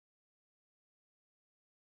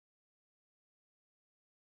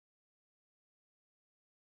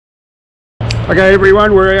Okay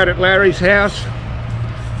everyone, we're out at Larry's house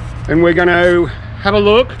and we're going to have a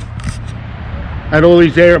look at all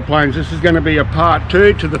these aeroplanes. This is going to be a part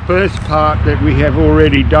 2 to the first part that we have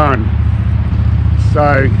already done.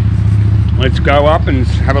 So let's go up and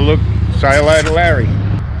have a look, say hello to Larry.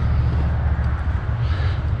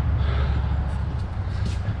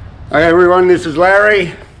 Okay everyone, this is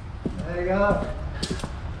Larry. There you go.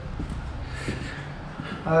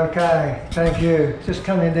 Okay, thank you. Just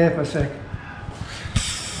come in there for a sec.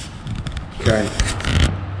 Okay.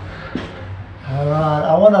 Alright,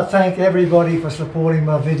 I want to thank everybody for supporting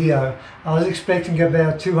my video. I was expecting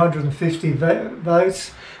about 250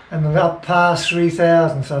 votes and I'm up past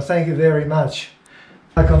 3,000, so thank you very much.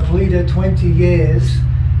 I completed 20 years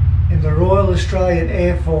in the Royal Australian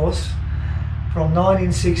Air Force from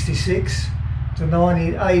 1966 to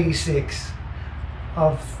 1986.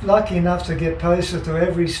 I'm lucky enough to get posted to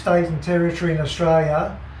every state and territory in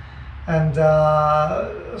Australia, and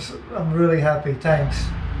I'm really happy, thanks.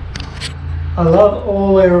 I love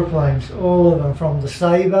all aeroplanes, all of them, from the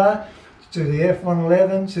Sabre to the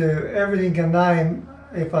F-111 to everything you can name.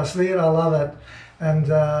 If I see it, I love it. And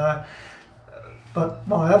but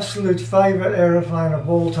my absolute favourite aeroplane of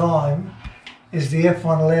all time is the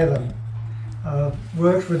F-111. I've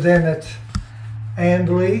worked with them at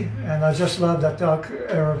Amberley and I just love that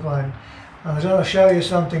aeroplane. I'm going to show you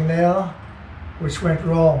something now which went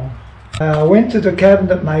wrong. I went to the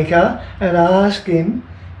cabinet maker and I asked him,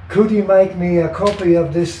 could he make me a copy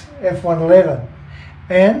of this F-111?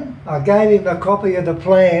 And I gave him a copy of the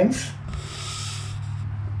plans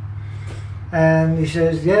and he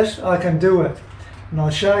says, yes, I can do it. And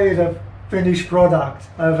I'll show you the finished product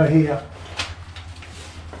over here.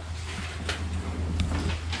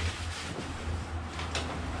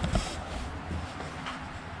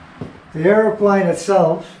 The aeroplane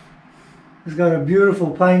itself has got a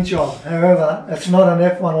beautiful paint job, however, it's not an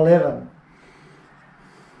F-111.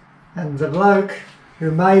 And the bloke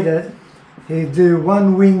who made it, he'd do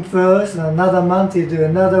one wing first and another month he'd do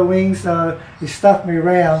another wing, so he stuck me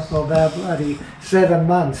around for about bloody 7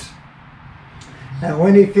 months. And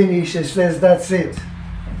when he finished, he says, that's it.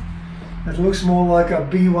 It looks more like a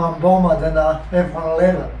B-1 bomber than a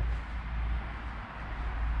F-111.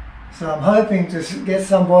 So I'm hoping to get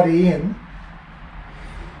somebody in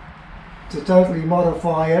to totally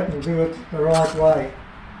modify it and do it the right way.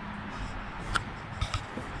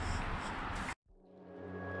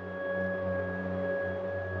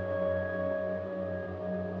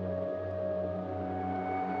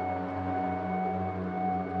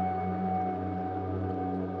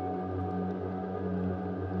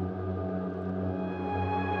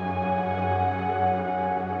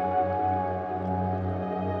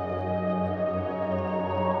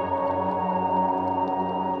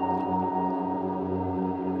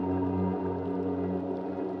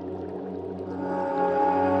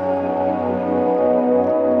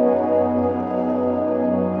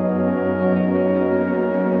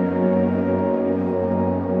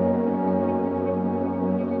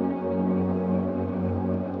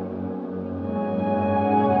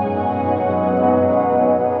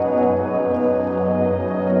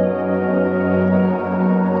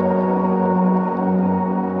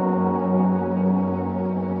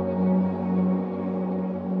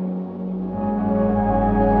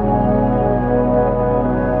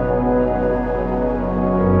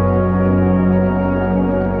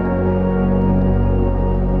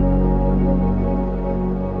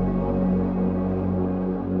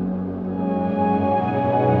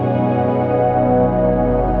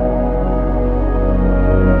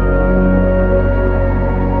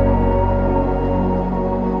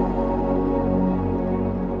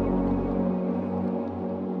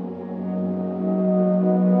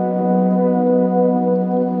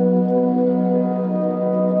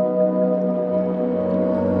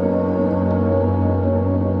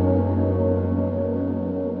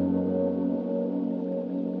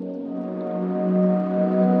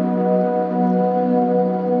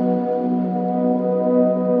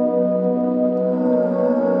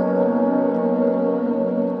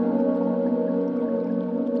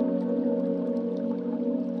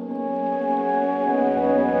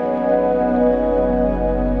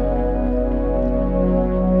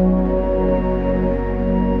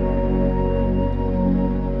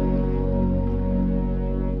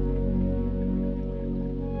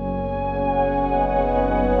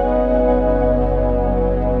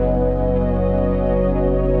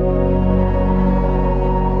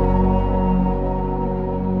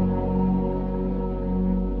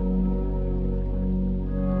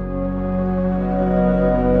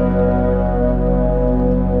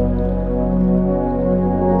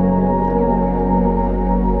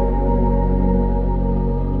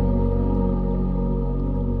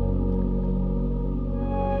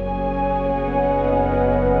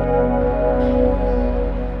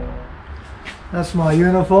 That's my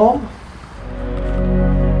uniform.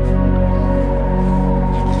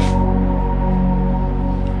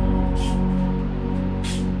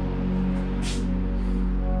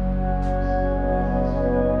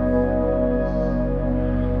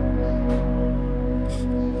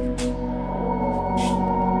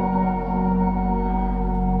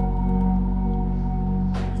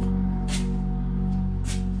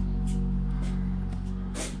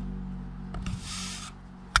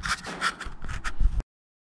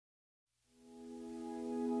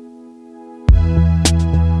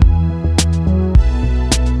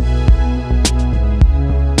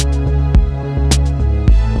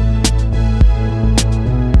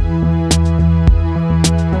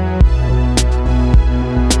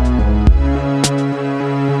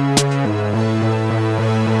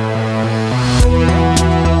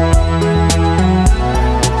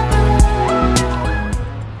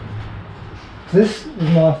 This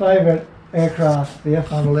is my favourite aircraft, the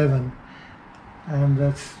F-111, and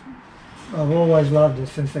I've always loved it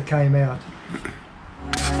since it came out.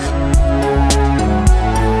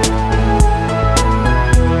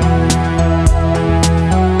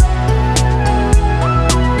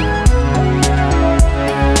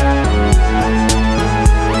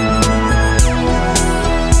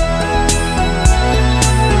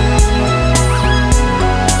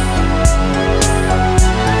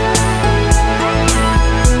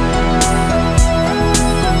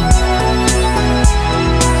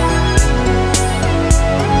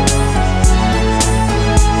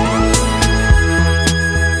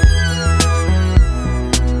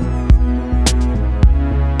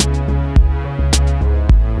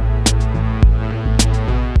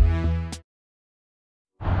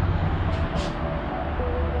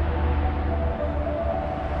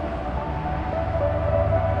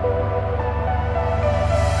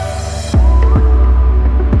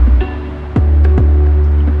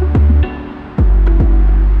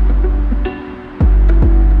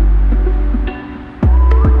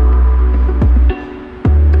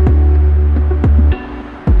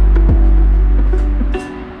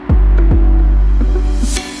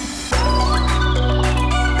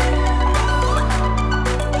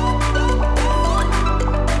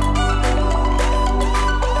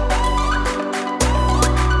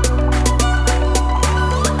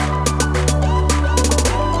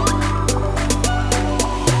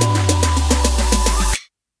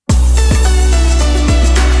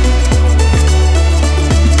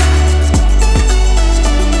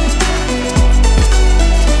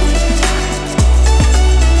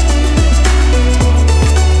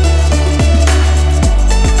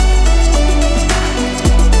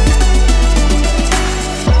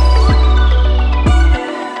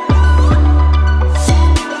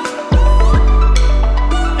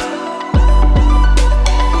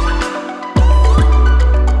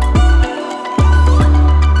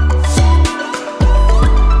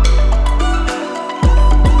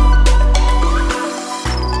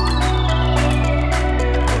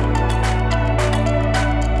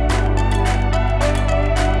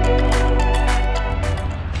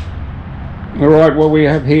 Alright, what we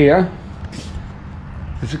have here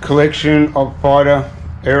is a collection of fighter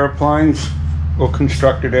aeroplanes, all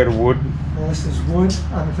constructed out of wood. Well, this is wood,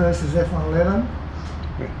 and the first is F-111.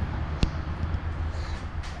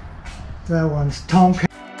 That one's Tomcat.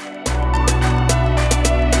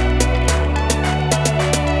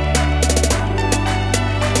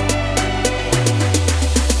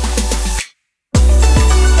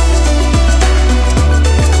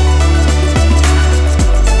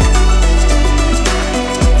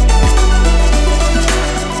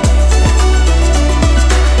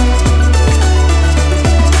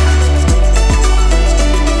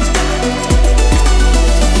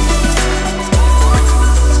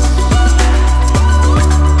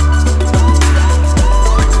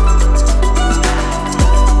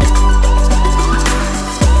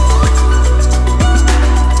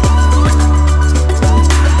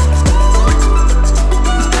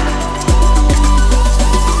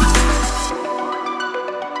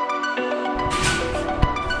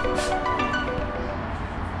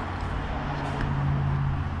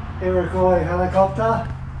 Iroquois helicopter.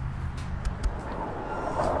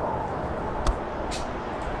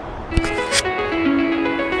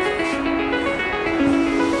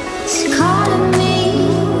 It's calling me,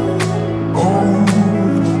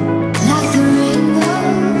 like the rainbow.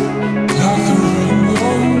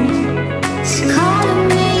 It's calling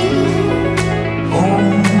me,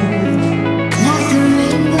 like the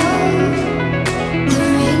rainbow.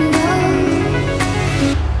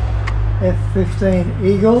 F-15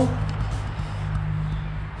 Eagle.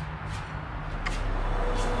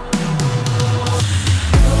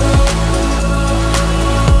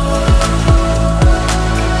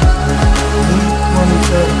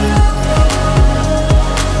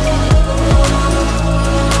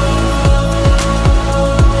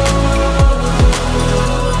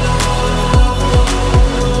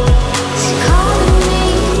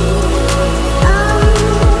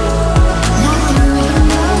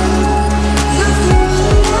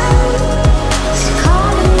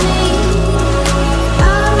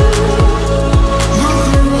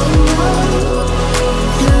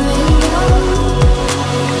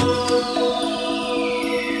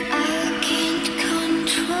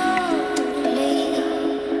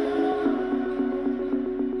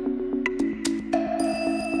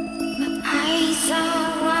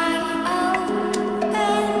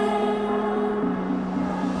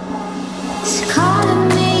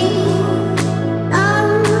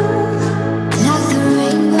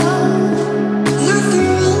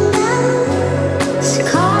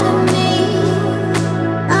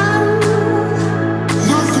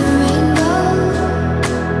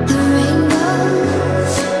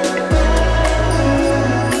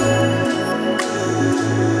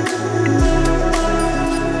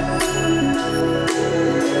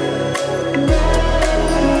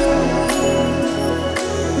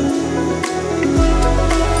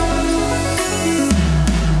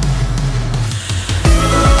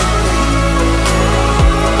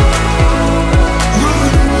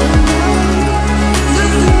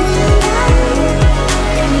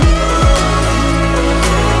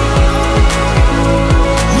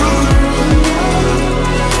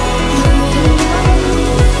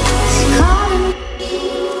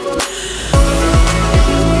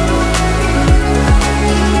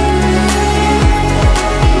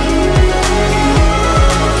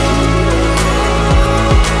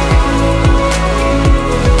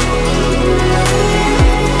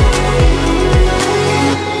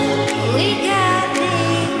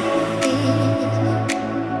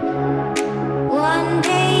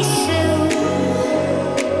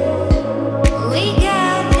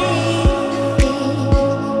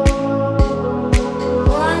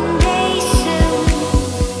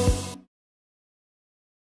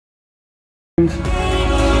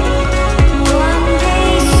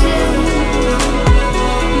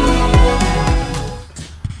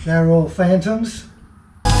 They're all Phantoms.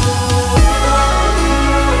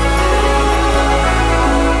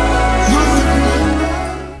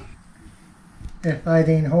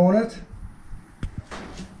 F-18 Hornet.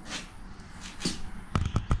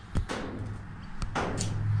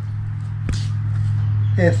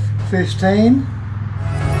 F-15.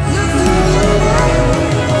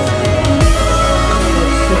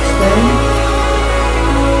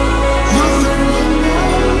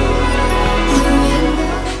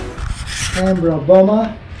 Canberra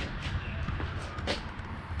Bomber,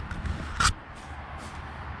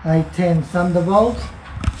 A-10 Thunderbolt,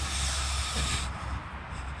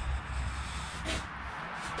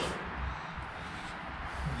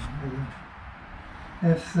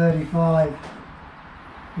 F-35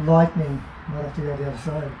 Lightning. Might have to go the other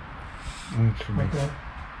side. Okay.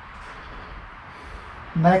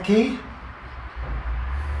 Mackie.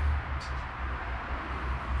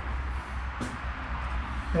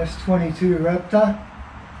 S-22 Raptor.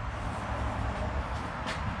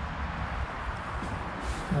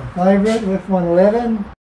 My favourite, F-111.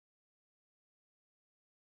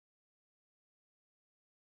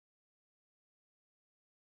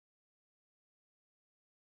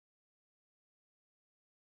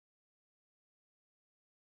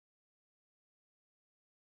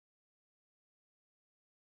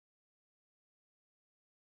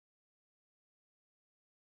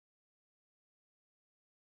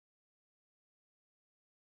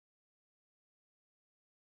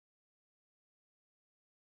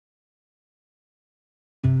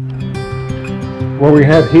 What we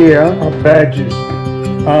have here are badges,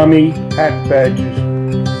 army hat badges.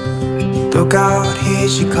 Look out, here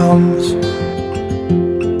she comes,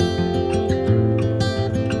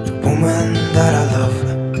 the woman that I love.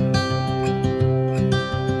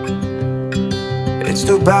 It's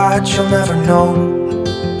too bad she'll never know.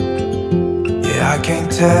 Yeah, I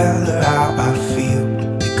can't tell her how I feel,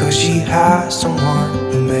 because she has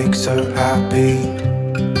someone who makes her happy.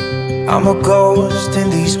 I'm a ghost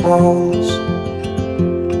in these walls,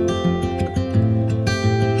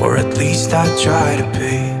 or at least I try to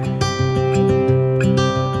be.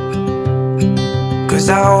 'Cause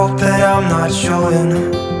I hope that I'm not showing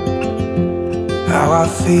how I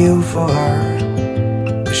feel for her,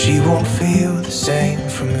 but she won't feel the same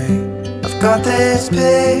for me. I've got this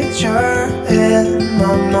picture in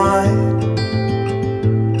my mind.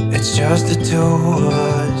 It's just the two of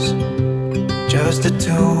us, just the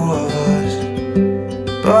two of us.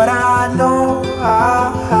 But I know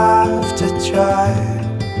I have to try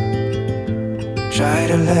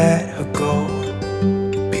to let her go,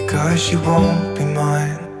 because she won't be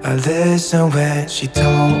mine. I listen when she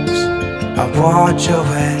talks, I watch her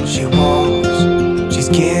when she walks. She's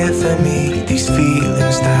giving me these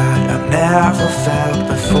feelings that I've never felt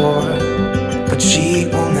before, but she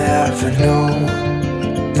will never know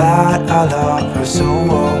that I love her so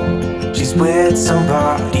well. She's with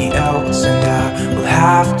somebody else and I will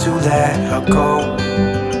have to let her go.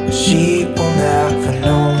 She will never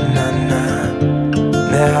know, na-na,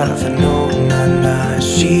 never know, na-na.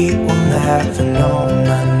 She will never know,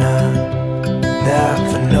 na-na,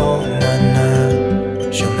 never know,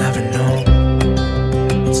 na-na. She'll never know.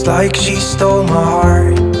 It's like she stole my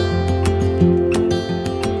heart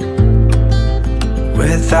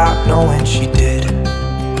without knowing she did.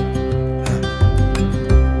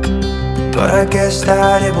 But I guess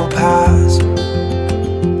that it will pass.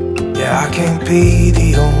 Yeah, I can't be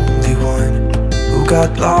the only one who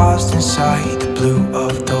got lost inside the blue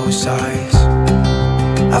of those eyes.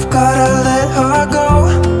 I've gotta let her go,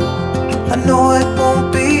 I know it won't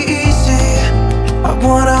be easy. I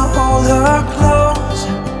wanna hold her close,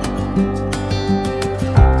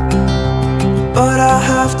 but I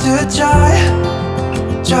have to try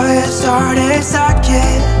as hard as I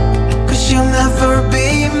can, 'cause she'll never be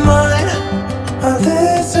mine. I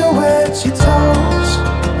listen when she talks,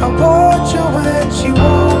 I watch her when she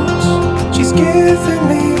walks. She's giving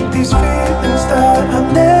me these feelings that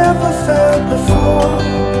I've never felt before.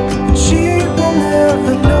 She will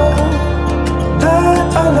never know that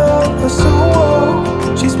I love her so well.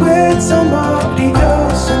 She's with somebody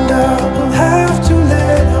else and I will have to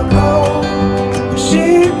let her go. She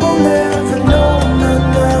will never know,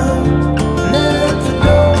 na-na, never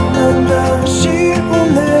know, na-na. She will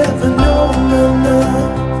never know, na-na,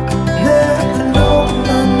 never know,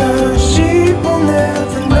 na-na. She will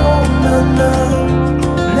never know, na-na,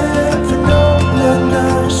 never know, na-na.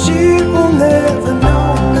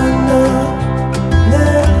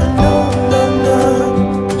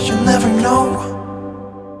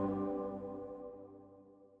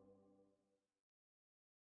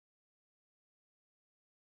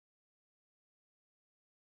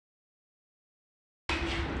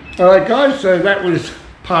 Alright guys, so that was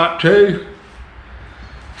part 2.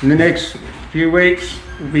 In the next few weeks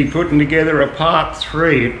we'll be putting together a part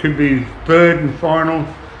 3. It could be third and final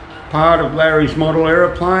part of Larry's model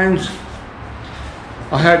aeroplanes.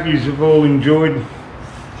 I hope you have all enjoyed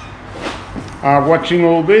watching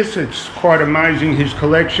all this. It's quite amazing, his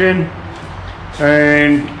collection,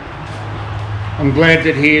 and I'm glad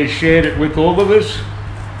that he has shared it with all of us.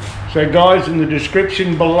 So guys, in the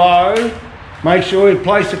description below, make sure you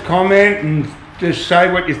place a comment and just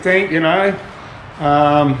say what you think, you know.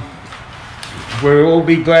 We'll all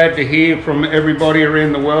be glad to hear from everybody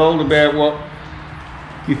around the world about what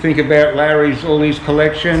you think about Larry's, all his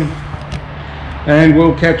collection. And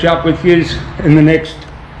we'll catch up with you in the next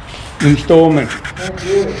installment. Thank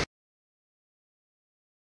you.